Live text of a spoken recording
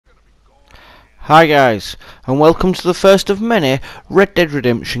Hi guys, and welcome to the first of many Red Dead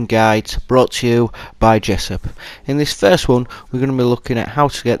Redemption guides brought to you by Jessup. In this first one, we're going to be looking at how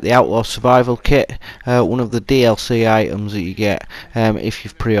to get the Outlaw Survival Kit, one of the DLC items that you get if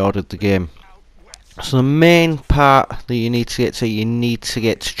you've pre-ordered the game. So the main part that you need to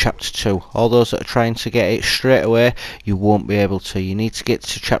get to Chapter 2. All those that are trying to get it straight away, you won't be able to. You need to get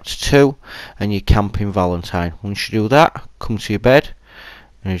to Chapter 2 and you're camping Valentine. Once you do that, come to your bed.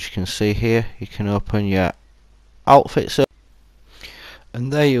 And as you can see here, you can open your outfits up,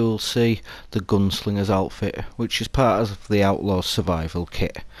 and there you will see the gunslinger's outfit, which is part of the Outlaw Survival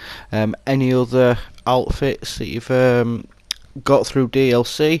Kit. Any other outfits that you've got through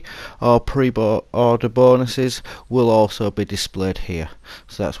DLC or pre-order bonuses will also be displayed here,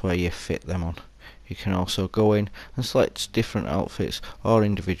 so that's where you fit them on. You can also go in and select different outfits or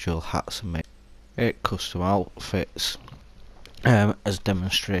individual hats and make custom outfits. As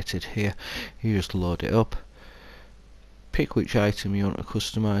demonstrated here, you just load it up, pick which item you want to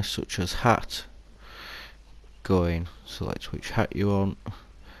customise, such as hat, go in, select which hat you want.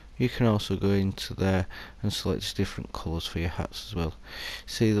 You can also go into there and select different colours for your hats as well.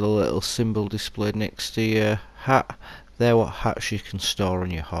 See the little symbol displayed next to your hat? They're what hats you can store on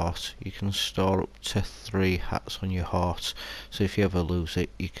your horse. You can store up to 3 hats on your horse, so if you ever lose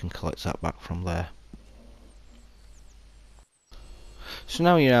it, you can collect that back from there. So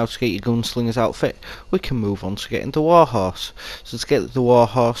now you know how to get your gunslinger's outfit, we can move on to getting the warhorse. So to get the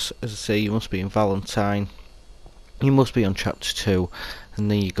warhorse, as I say, you must be in Valentine, you must be on Chapter 2,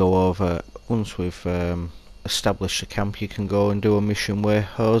 and then you go over. Once we've established a camp, you can go and do a mission with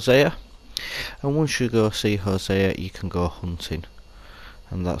Hosea, and once you go see Hosea, you can go hunting,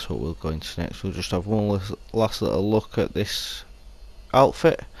 and that's what we'll go into next. We'll just have one last little look at this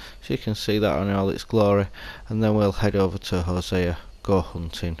outfit, so you can see that on all its glory, and then we'll head over to Hosea, go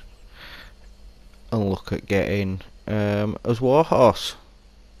hunting, and look at getting as warhorse.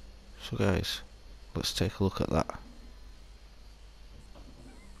 So guys, let's take a look at that.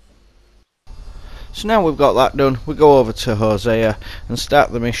 So now we've got that done, we go over to Hosea and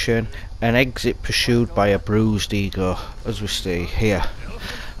start the mission and exit pursued by a bruised ego, as we see here.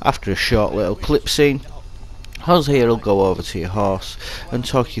 After a short little clip scene, Hosea will go over to your horse and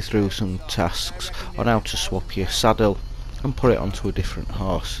talk you through some tasks on how to swap your saddle and put it onto a different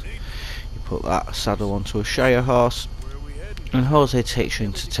horse. You put that saddle onto a Shire horse, and Hosea takes you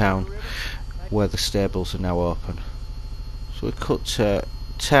into town where the stables are now open. So we cut to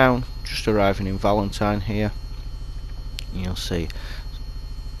town, just arriving in Valentine here. You'll see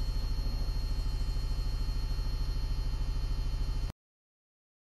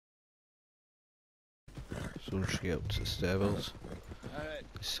so once you get up to the stables,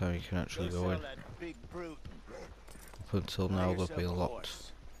 this is how you can actually go in. Up until now they've been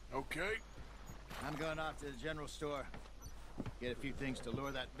locked. Okay. I'm going off to the general store. Get a few things to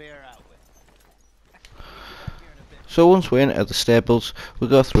lure that bear out with. So once we enter the stables, we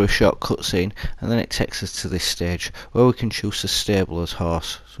go through a short cutscene, and then it takes us to this stage where we can choose a stabler's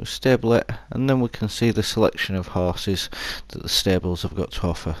horse. So we stable it, and then we can see the selection of horses that the stables have got to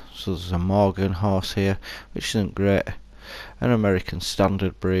offer. So there's a Morgan horse here, which isn't great, an American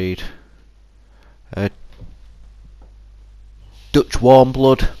standard breed, a Dutch warm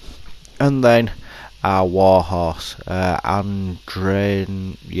blood, and then our war horse,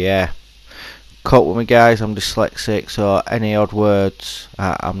 Andrain, yeah. Cope with me guys, I'm dyslexic, so any odd words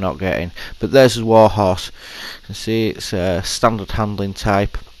I'm not getting. But there's his war horse. You can see it's a standard handling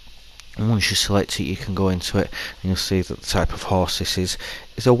type, and once you select it you can go into it and you'll see that the type of horse this is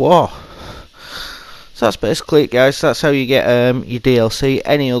a war. So that's basically it guys, that's how you get your DLC.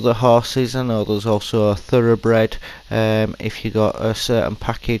 Any other horses, I know there's also a thoroughbred, if you got a certain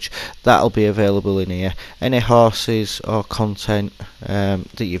package, that'll be available in here. Any horses or content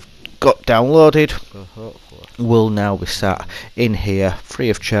that you've got downloaded will now be sat in here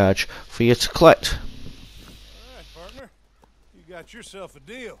free of charge for you to collect. Alright, partner. You got yourself a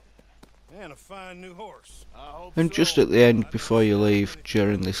deal. And a fine new horse. And just at the end, before you leave,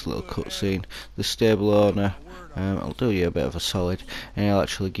 during this little cutscene, the stable owner will do you a bit of a solid, and he'll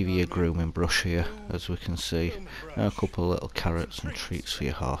actually give you a grooming brush here, as we can see, and a couple of little carrots and treats for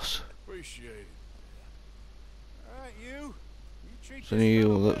your horse. So any of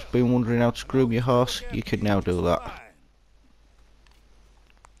you that's been wondering how to groom your horse, you can now do that.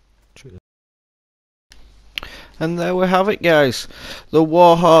 And there we have it guys, the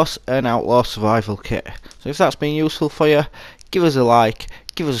Warhorse and Outlaw Survival Kit. So if that's been useful for you, give us a like,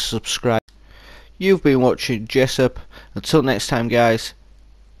 give us a subscribe. You've been watching Jessup. Until next time guys,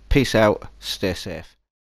 peace out, stay safe.